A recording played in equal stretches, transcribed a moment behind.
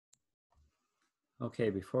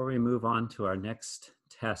Okay, before we move on to our next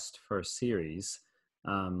test for series,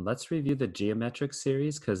 let's review the geometric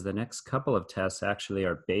series because the next couple of tests actually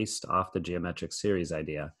are based off the geometric series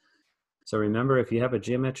idea. So remember, if you have a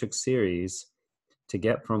geometric series, to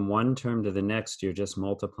get from one term to the next, you're just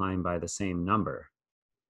multiplying by the same number.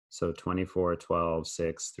 So 24, 12,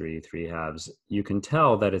 6, 3, 3 halves. You can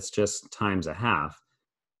tell that it's just times a half.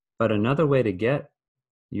 But another way to get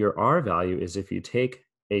your R value is if you take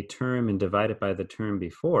a term and divide it by the term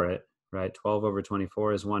before it, right? 12 over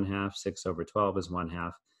 24 is 1/2, 6 over 12 is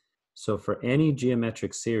 1/2. So for any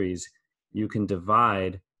geometric series, you can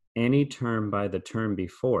divide any term by the term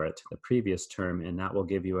before it, the previous term, and that will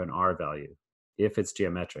give you an R value if it's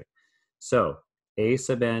geometric. So a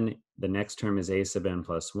sub n, the next term is a sub n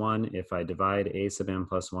plus 1. If I divide a sub n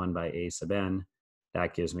plus 1 by a sub n,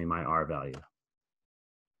 that gives me my R value.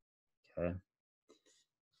 Okay.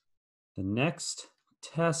 The next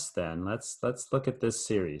test then, let's look at this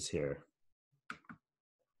series here.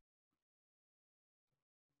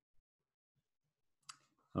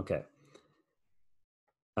 Okay.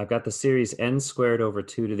 I've got the series n squared over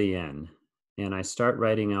 2 to the n, and I start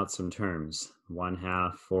writing out some terms,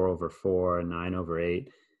 1/2, 4 over 4, 9 over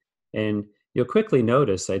 8, and you'll quickly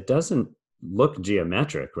notice it doesn't look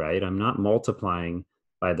geometric, right? I'm not multiplying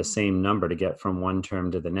by the same number to get from one term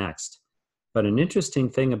to the next. But an interesting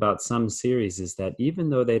thing about some series is that even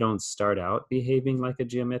though they don't start out behaving like a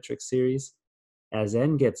geometric series, as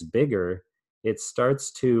n gets bigger, it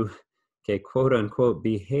starts to, okay, quote unquote,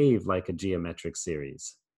 behave like a geometric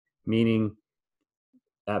series, meaning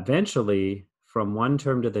eventually from one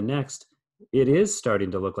term to the next, it is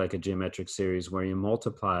starting to look like a geometric series where you're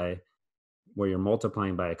multiplying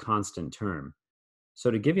by a constant term.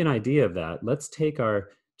 So to give you an idea of that, let's take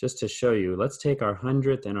just to show you, let's take our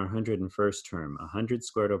 100th and our 101st term, 100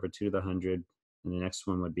 squared over 2 to the 100, and the next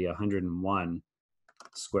one would be 101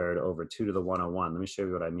 squared over 2 to the 101. Let me show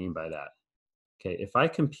you what I mean by that. Okay, if I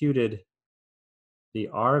computed the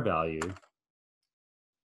R value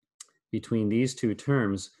between these two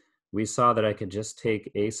terms, we saw that I could just take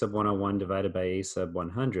a sub 101 divided by a sub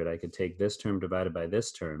 100. I could take this term divided by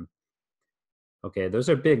this term. Okay, those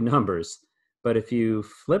are big numbers, but if you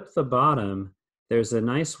flip the bottom, there's a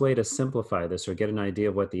nice way to simplify this or get an idea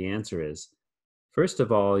of what the answer is. First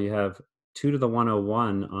of all, you have 2 to the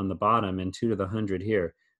 101 on the bottom and 2 to the 100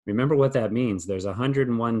 here. Remember what that means. There's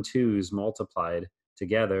 101 2's multiplied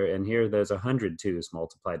together, and here there's 100 2's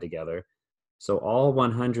multiplied together. So all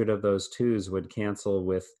 100 of those 2's would cancel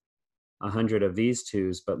with 100 of these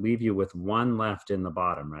 2's, but leave you with one left in the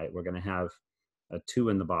bottom, right? We're going to have a 2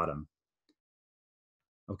 in the bottom.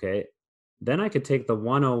 Okay, then I could take the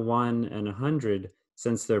 101 and 100,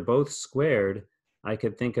 since they're both squared, I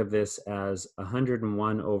could think of this as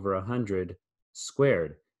 101 over 100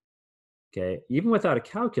 squared. Okay, even without a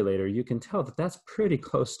calculator, you can tell that that's pretty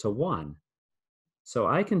close to 1. So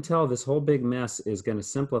I can tell this whole big mess is going to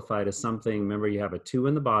simplify to something. Remember, you have a 2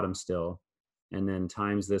 in the bottom still, and then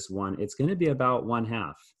times this 1. It's going to be about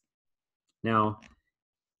 1/2. Now,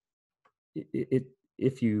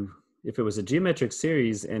 if it was a geometric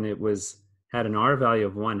series and it had an R value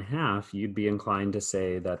of 1/2, you'd be inclined to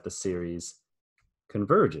say that the series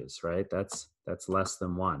converges, right? That's less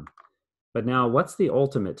than 1. But now, what's the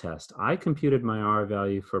ultimate test? I computed my R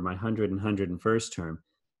value for my 100 and 101st term.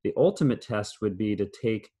 The ultimate test would be to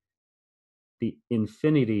take the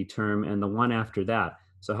infinity term and the one after that.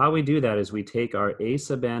 So how we do that is we take our a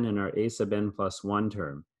sub n and our a sub n plus 1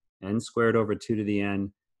 term, n squared over 2 to the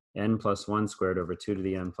n plus 1 squared over 2 to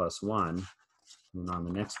the n plus 1. And on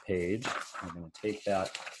the next page, I'm going to take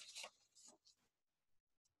that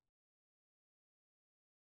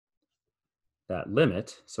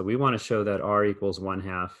limit. So we want to show that R equals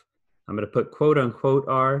 1/2. I'm going to put quote unquote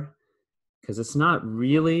R because it's not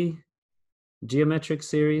really geometric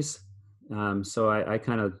series. So I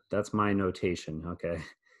kind of, that's my notation, okay?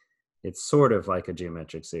 It's sort of like a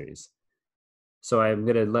geometric series. So I'm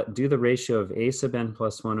going to do the ratio of a sub n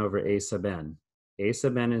plus 1 over a sub n. A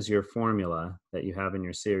sub n is your formula that you have in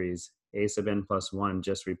your series. A sub n plus 1,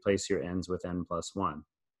 just replace your n's with n plus 1.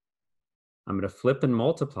 I'm going to flip and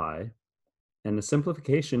multiply, and the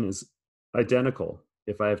simplification is identical.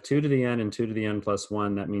 If I have 2 to the n and 2 to the n plus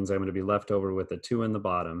 1, that means I'm going to be left over with a 2 in the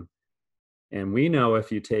bottom. And we know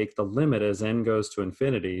if you take the limit as n goes to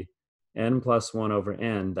infinity, n plus 1 over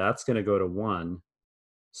n, that's going to go to 1.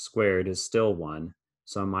 Squared is still 1.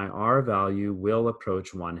 So my R value will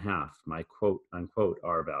approach 1/2, my quote unquote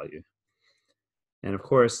R value. And of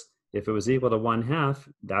course, if it was equal to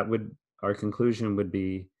 1/2, our conclusion would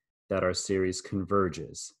be that our series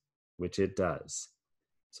converges, which it does.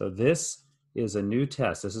 So this is a new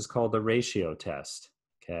test. This is called the ratio test,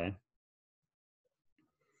 okay?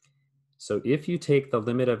 So if you take the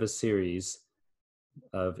limit of a series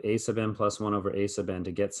of a sub n plus 1 over a sub n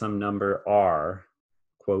to get some number r,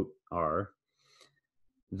 quote r,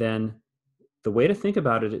 then the way to think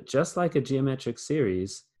about it, just like a geometric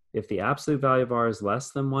series, if the absolute value of r is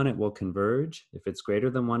less than 1, it will converge. If it's greater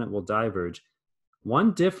than 1, it will diverge.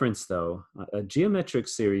 One difference, though, a geometric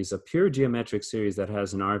series, a pure geometric series that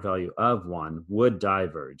has an r value of 1 would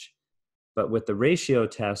diverge. But with the ratio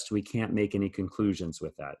test, we can't make any conclusions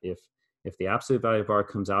with that. If the absolute value of r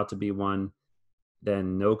comes out to be 1,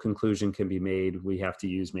 then no conclusion can be made. We have to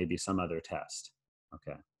use maybe some other test.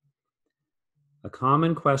 Okay. A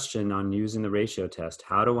common question on using the ratio test,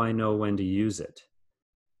 how do I know when to use it?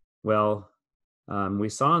 Well, we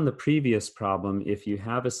saw in the previous problem, if you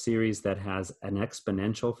have a series that has an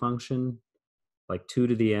exponential function, like 2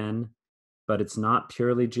 to the n, but it's not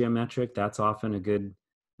purely geometric, that's often a good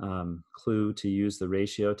clue to use the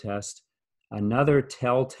ratio test. Another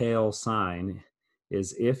telltale sign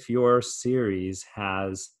is if your series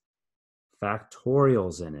has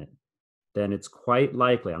factorials in it, then it's quite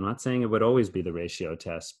likely, I'm not saying it would always be the ratio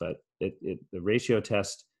test, but the ratio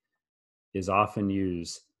test is often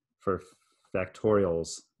used for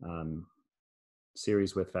factorials,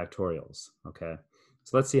 series with factorials, okay?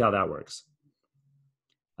 So let's see how that works.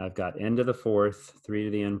 I've got n to the fourth, 3 to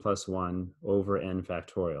the n plus 1 over n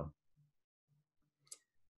factorial.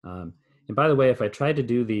 And by the way, if I try to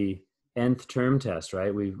do the nth term test,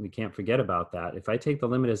 right, we can't forget about that. If I take the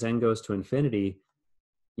limit as n goes to infinity,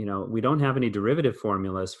 you know, we don't have any derivative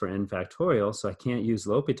formulas for n factorial, so I can't use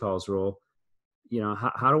L'Hopital's rule. You know,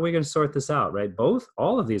 how are we going to sort this out, right?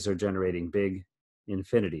 All of these are generating big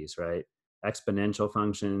infinities, right? Exponential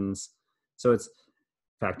functions. So it's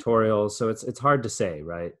factorial. So it's hard to say,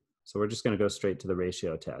 right? So we're just going to go straight to the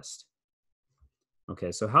ratio test.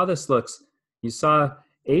 Okay, so how this looks, you saw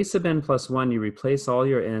a sub n plus 1, you replace all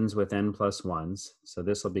your n's with n plus 1s. So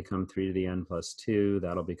this will become 3 to the n plus 2.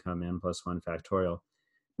 That'll become n plus 1 factorial.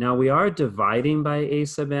 Now we are dividing by a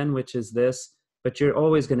sub n, which is this, but you're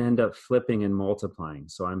always going to end up flipping and multiplying.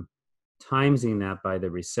 So I'm timesing that by the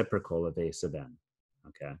reciprocal of a sub n,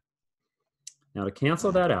 okay? Now to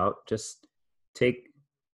cancel that out, just take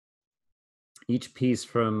each piece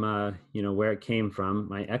from, you know, where it came from.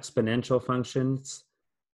 My exponential functions,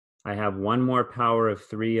 I have one more power of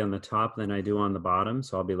 3 on the top than I do on the bottom,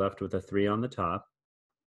 so I'll be left with a 3 on the top.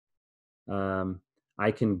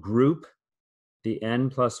 I can group the n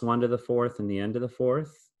plus 1 to the fourth and the n to the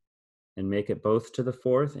fourth and make it both to the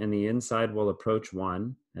fourth, and the inside will approach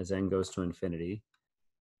 1 as n goes to infinity.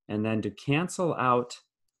 And then to cancel out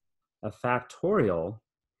a factorial,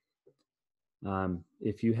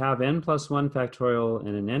 if you have n plus 1 factorial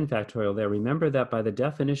and an n factorial there, remember that by the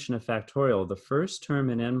definition of factorial, the first term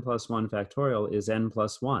in n plus 1 factorial is n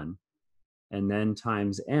plus 1, and then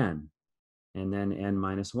times n, and then n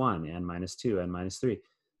minus 1, n minus 2, n minus 3.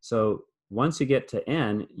 So once you get to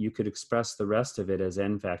n, you could express the rest of it as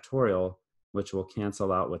n factorial, which will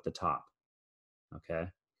cancel out with the top, okay?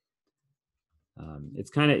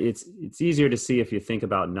 It's easier to see if you think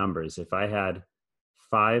about numbers. If I had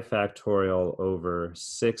 5 factorial over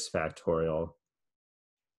 6 factorial,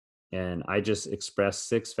 and I just express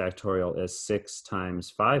 6 factorial as 6 times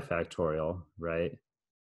 5 factorial, right?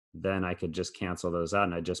 Then I could just cancel those out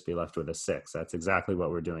and I'd just be left with a 6. That's exactly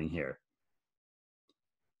what we're doing here.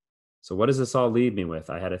 So what does this all leave me with?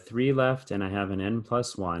 I had a 3 left and I have an n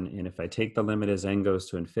plus 1. And if I take the limit as n goes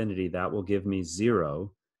to infinity, that will give me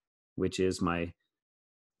 0, which is my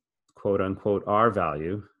quote unquote r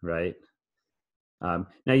value, right?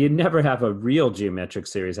 Now you'd never have a real geometric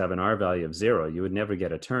series have an r value of 0. You would never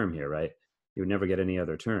get a term here, right? You would never get any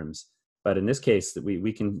other terms. But in this case,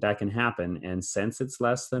 that can happen. And since it's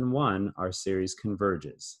less than 1, our series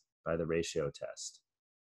converges by the ratio test.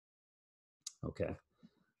 Okay,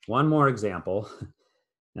 one more example.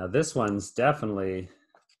 Now this one's definitely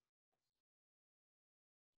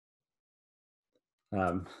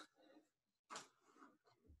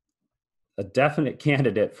a definite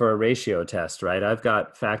candidate for a ratio test, right? I've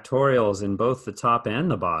got factorials in both the top and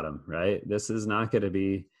the bottom, right? This is not going to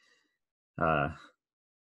be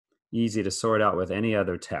easy to sort out with any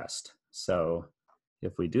other test. So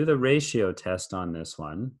if we do the ratio test on this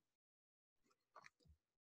one,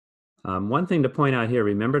 one thing to point out here,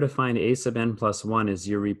 remember to find a sub n plus 1 is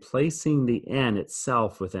you're replacing the n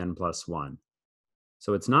itself with n plus 1.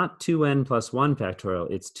 So it's not 2n plus 1 factorial,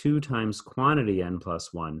 it's 2 times quantity n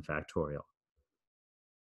plus 1 factorial.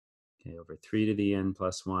 Okay, over 3 to the n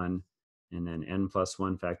plus 1, and then n plus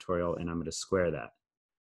 1 factorial, and I'm going to square that.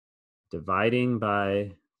 Dividing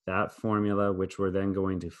by that formula, which we're then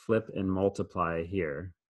going to flip and multiply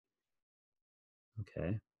here.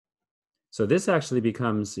 Okay. So this actually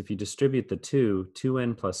becomes, if you distribute the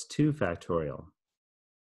 2n plus 2 factorial,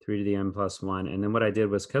 3 to the n plus 1. And then what I did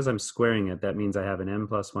was, because I'm squaring it, that means I have an n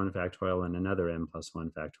plus 1 factorial and another n plus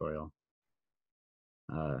 1 factorial.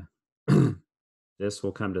 This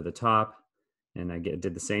will come to the top, and I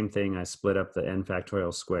did the same thing. I split up the n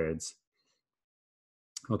factorial squareds.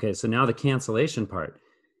 Okay, so now the cancellation part.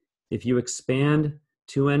 If you expand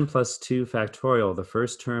 2n plus 2 factorial, the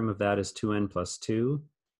first term of that is 2n plus 2,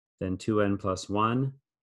 then 2n plus 1,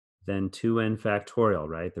 then 2n factorial,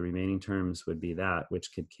 right? The remaining terms would be that,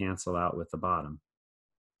 which could cancel out with the bottom.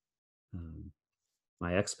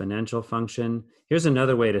 My exponential function, here's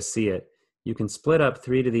another way to see it. You can split up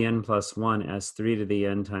 3 to the n plus 1 as 3 to the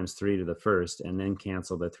n times 3 to the first, and then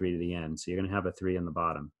cancel the 3 to the n. So you're going to have a 3 in the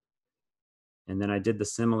bottom. And then I did the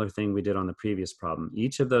similar thing we did on the previous problem.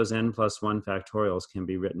 Each of those n plus 1 factorials can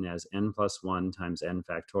be written as n plus 1 times n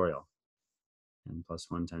factorial. N plus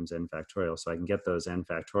 1 times n factorial. So I can get those n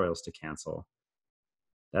factorials to cancel.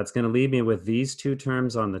 That's going to leave me with these two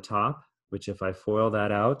terms on the top, which if I FOIL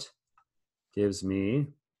that out, gives me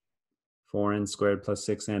 4n squared plus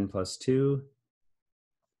 6n plus 2.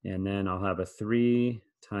 And then I'll have a 3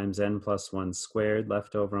 times n plus 1 squared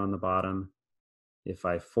left over on the bottom. If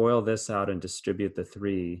I FOIL this out and distribute the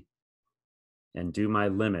 3 and do my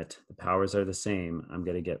limit, the powers are the same, I'm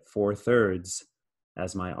going to get 4/3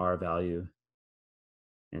 as my R value.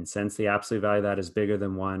 And since the absolute value of that is bigger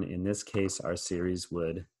than 1, in this case, our series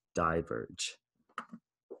would diverge.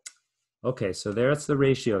 Okay, so there's the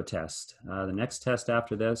ratio test. The next test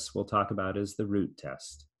after this we'll talk about is the root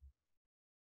test.